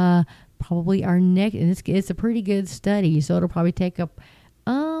probably our next, and it's a pretty good study, so it'll probably take up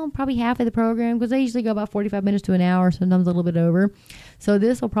probably half of the program, because they usually go about 45 minutes to an hour, sometimes a little bit over. So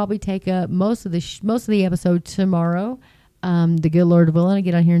this will probably take up most of the episode tomorrow. The good Lord willing, I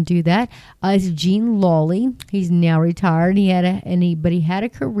get on here and do that. It's Gene Lawley. He's now retired. He had a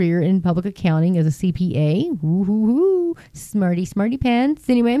career in public accounting as a CPA. Woo-hoo-hoo. Smarty pants.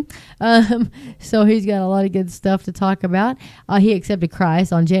 Anyway, so he's got a lot of good stuff to talk about. He accepted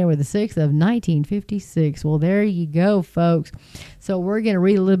Christ on January the 6th of 1956. Well, there you go, folks. So we're going to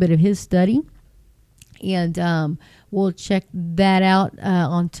read a little bit of his study, and we'll check that out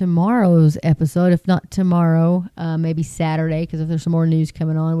on tomorrow's episode. If not tomorrow, maybe Saturday, because if there's some more news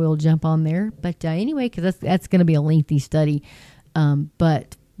coming on, we'll jump on there. But anyway, because that's going to be a lengthy study.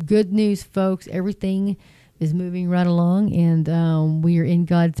 But good news, folks. Everything is moving right along, and we are in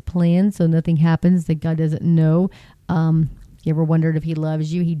God's plan, so nothing happens that God doesn't know. You ever wondered if he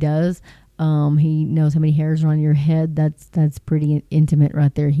loves you? He does. He knows how many hairs are on your head. That's pretty intimate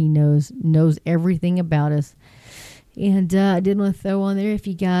right there. He knows everything about us. And I did want to throw on there, if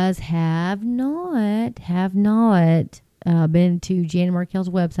you guys have not been to Jan Markell's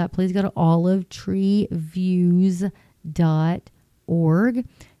website, please go to olivetreeviews.org.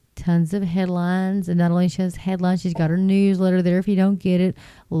 Tons of headlines, and not only she has headlines, she's got her newsletter there if you don't get it.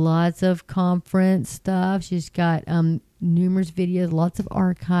 Lots of conference stuff. She's got numerous videos, lots of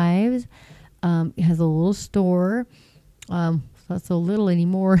archives. It has a little store. Not so little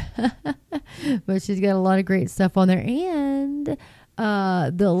anymore, but she's got a lot of great stuff on there, and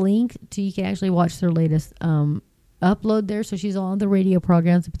the link to, you can actually watch their latest upload there. So she's on the radio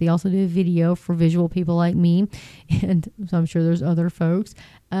programs, but they also do a video for visual people like me, and so I'm sure there's other folks,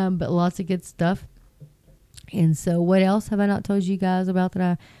 but lots of good stuff. And so what else have I not told you guys about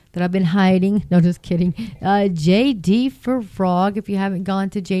that I've been hiding? No, just kidding. JD Farag, if you haven't gone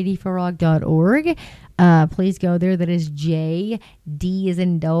to jdfarag.org, please go there. That is JD as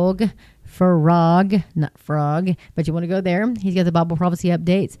in dog, Farag, not frog, but you want to go there. He's got the Bible prophecy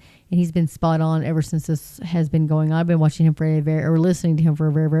updates, and he's been spot on ever since this has been going on. I've been watching him or listening to him for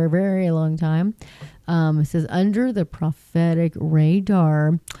a very, very, very long time. It says Under the Prophetic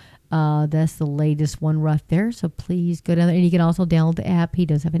Radar. That's the latest one right there. So please go down there, and you can also download the app. He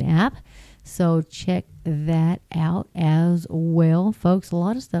does have an app, so check that out as well, folks. A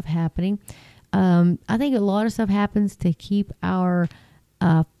lot of stuff happening. I think a lot of stuff happens to keep our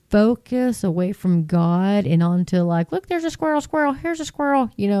focus away from God and onto, like, look, there's a squirrel, here's a squirrel,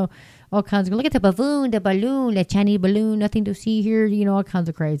 all kinds of, look at the balloon, the Chinese balloon, nothing to see here, all kinds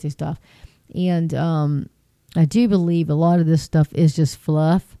of crazy stuff. And I do believe a lot of this stuff is just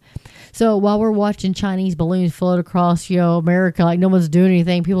fluff. So while we're watching Chinese balloons float across, America, like no one's doing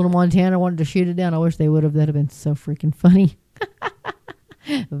anything, people in Montana wanted to shoot it down. I wish they would have. That'd have been so freaking funny.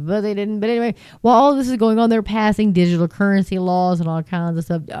 But they didn't. But anyway, while all this is going on, they're passing digital currency laws and all kinds of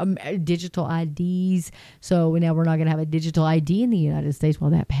stuff, digital IDs. So now we're not going to have a digital ID in the United States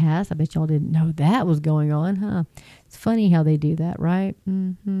while that passed. I bet y'all didn't know that was going on, huh? It's funny how they do that, right?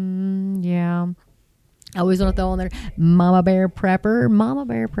 Yeah. I always want to throw on there Mama Bear Prepper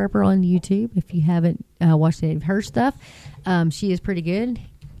on YouTube. If you haven't watched any of her stuff, she is pretty good.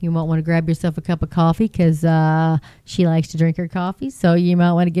 You might want to grab yourself a cup of coffee because she likes to drink her coffee. So you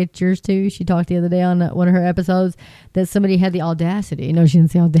might want to get yours too. She talked the other day on one of her episodes that somebody had the audacity. No, she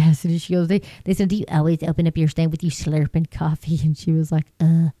didn't say audacity. She goes, they said, do you always open up your stand with you slurping coffee? And she was like,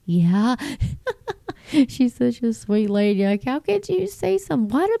 yeah. She's such a sweet lady. Like, how could you say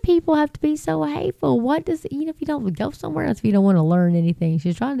something? Why do people have to be so hateful? What does, if you don't go somewhere else, if you don't want to learn anything,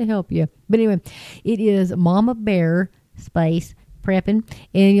 she's trying to help you. But anyway, it is Mama Bear space prepping,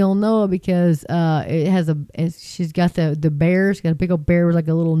 and you'll know it because it has she's got the bear. She's got a big old bear with like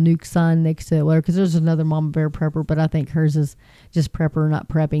a little nuke sign next to it, because there's another Mama Bear Prepper, but I think hers is just prepper, not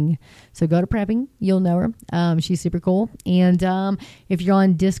prepping. So go to prepping, you'll know her. She's super cool. And if you're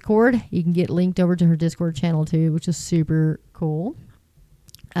on Discord, you can get linked over to her Discord channel too, which is super cool.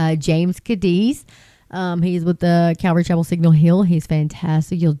 James Cadiz, he's with the Calvary Chapel Signal Hill. He's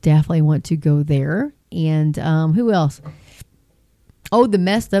fantastic. You'll definitely want to go there. And who else? Oh, the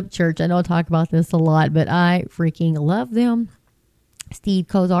Messed Up Church. I know I talk about this a lot, but I freaking love them. Steve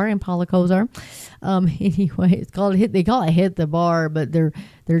Kozar and Paula Kozar. Anyway, it's called they call it Hit the Bar, but their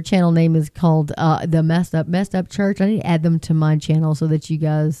channel name is called the Messed Up Church. I need to add them to my channel so that you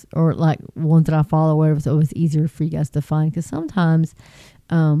guys, or like ones that I follow, whatever, so it's easier for you guys to find. Because sometimes,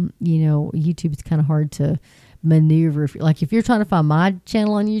 YouTube is kind of hard to maneuver. If you're trying to find my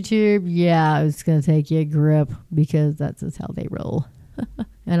channel on YouTube, yeah, it's going to take you a grip because that's just how they roll.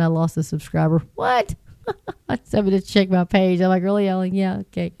 And I lost a subscriber. What? I just having to check my page. I'm like, really, Ellen? Yeah,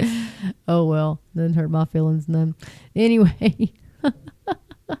 okay. Oh, well, doesn't hurt my feelings none. Anyway,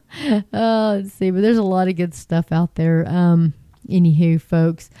 let's see. But there's a lot of good stuff out there. Anywho,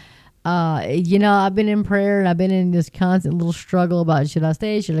 folks, I've been in prayer and I've been in this constant little struggle about should I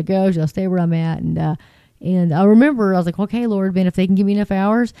stay, should I go, should I stay where I'm at? And I remember I was like, okay, Lord, Ben, if they can give me enough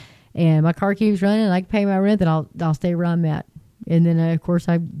hours and my car keeps running and I can pay my rent, then I'll stay where I'm at. And then, of course,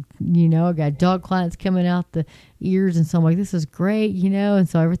 I got dog clients coming out the ears. And so I'm like, this is great, And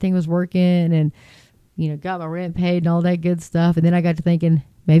so everything was working and, got my rent paid and all that good stuff. And then I got to thinking,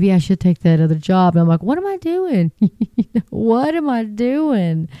 maybe I should take that other job. And I'm like, what am I doing? What am I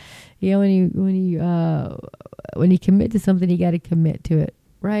doing? When you commit to something, you got to commit to it,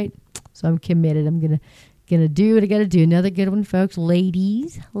 right? So I'm committed. I'm gonna do what I gotta do. Another good one, folks.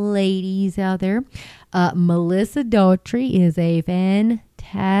 Ladies out there. Melissa Daughtry is a fantastic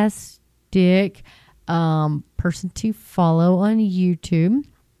person to follow on YouTube.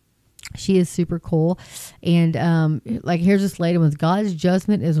 She is super cool. And here's this lady with God's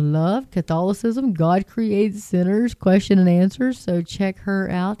judgment is love, Catholicism, God creates sinners, question and answers. So check her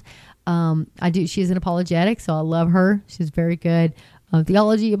out. She's an apologetic, so I love her. She's very good.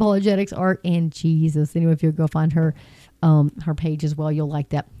 Theology, apologetics, art, and Jesus. Anyway, if you'll go find her page as well, you'll like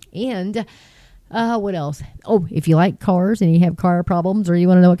that. And what else? Oh, if you like cars and you have car problems, or you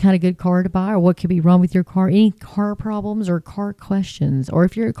want to know what kind of good car to buy, or what could be wrong with your car, any car problems or car questions, or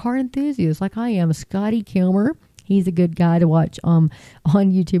if you're a car enthusiast like I am, Scotty Kilmer. He's a good guy to watch on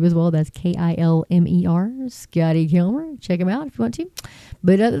YouTube as well. That's Kilmer, Scotty Kilmer. Check him out if you want to.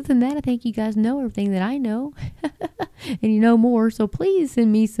 But other than that, I think you guys know everything that I know. And you know more. So please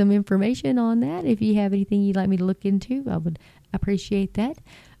send me some information on that. If you have anything you'd like me to look into, I would appreciate that.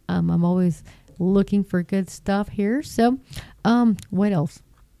 I'm always looking for good stuff here. So what else?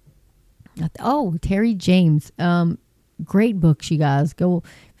 Oh, Terry James. Great books, you guys. Go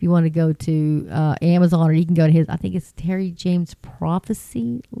if you want to go to Amazon, or you can go to his. I think it's Terry James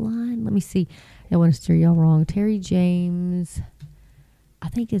Prophecy Line. Let me see. I don't want to steer y'all wrong. Terry James. I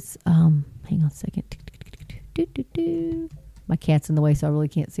think it's. Hang on a second. My cat's in the way, so I really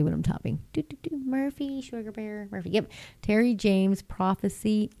can't see what I'm typing. Murphy, Sugar Bear, Murphy. Yep.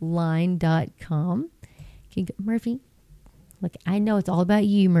 TerryJamesProphecyLine.com. Murphy. Look, I know it's all about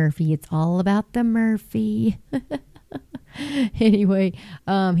you, Murphy. It's all about the Murphy. Anyway,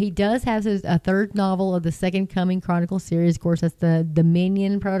 he does have a third novel of the Second Coming Chronicle series. Of course, that's the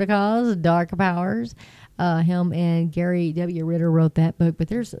Dominion Protocols, Dark Powers. Him and Gary W. Ritter wrote that book, but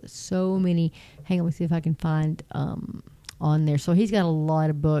there's so many. Hang on, let me see if I can find on there. So he's got a lot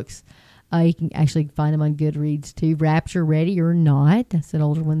of books. You can actually find them on Goodreads too. Rapture Ready or Not. That's an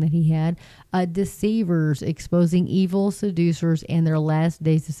older one that he had. Deceivers, Exposing Evil Seducers and Their Last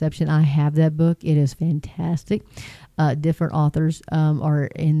Days Deception. I have that book. It is fantastic. Different authors are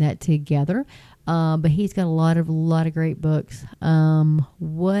in that together. But he's got a lot of great books.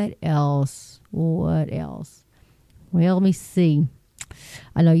 What else? Well, let me see.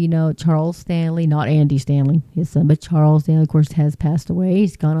 I know you know Charles Stanley, not Andy Stanley, his son, but Charles Stanley, of course, has passed away.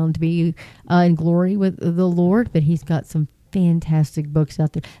 He's gone on to be in glory with the Lord, but he's got some fantastic books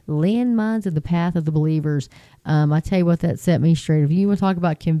out there. Landmines of the Path of the Believers. I tell you what, that set me straight. If you want to talk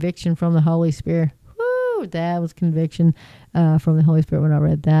about conviction from the Holy Spirit, whoo, that was conviction from the Holy Spirit when I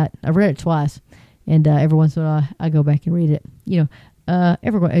read that. I've read it twice, and every once in a while I go back and read it.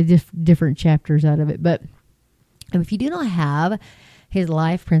 Different chapters out of it. But if you do not have his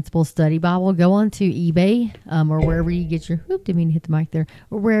Life Principles Study Bible, go on to eBay or wherever you get your, didn't mean to hit the mic there,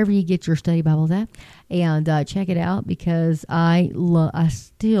 or wherever you get your study Bibles at, and check it out, because I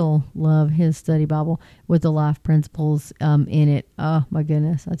still love his study Bible with the Life Principles in it. Oh my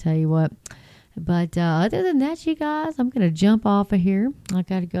goodness, I tell you what. But other than that, you guys, I'm going to jump off of here. I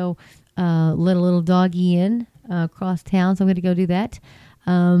got to go let a little doggy in across town, so I'm going to go do that.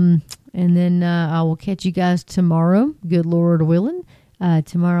 And then I will catch you guys tomorrow, good Lord willing.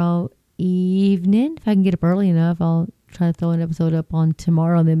 Tomorrow evening, if I can get up early enough, I'll try to throw an episode up on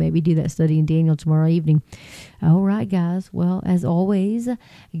tomorrow, and then maybe do that study in Daniel tomorrow evening. All right, guys. Well, as always,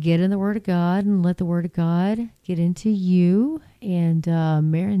 get in the Word of God and let the Word of God get into you. And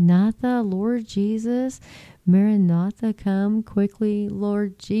Maranatha, Lord Jesus, Maranatha, come quickly.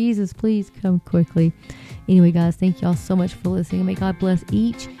 Lord Jesus, please come quickly. Anyway, guys, thank y'all so much for listening. May God bless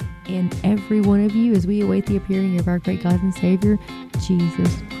each and every one of you as we await the appearing of our great God and Savior,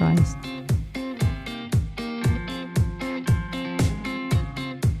 Jesus Christ.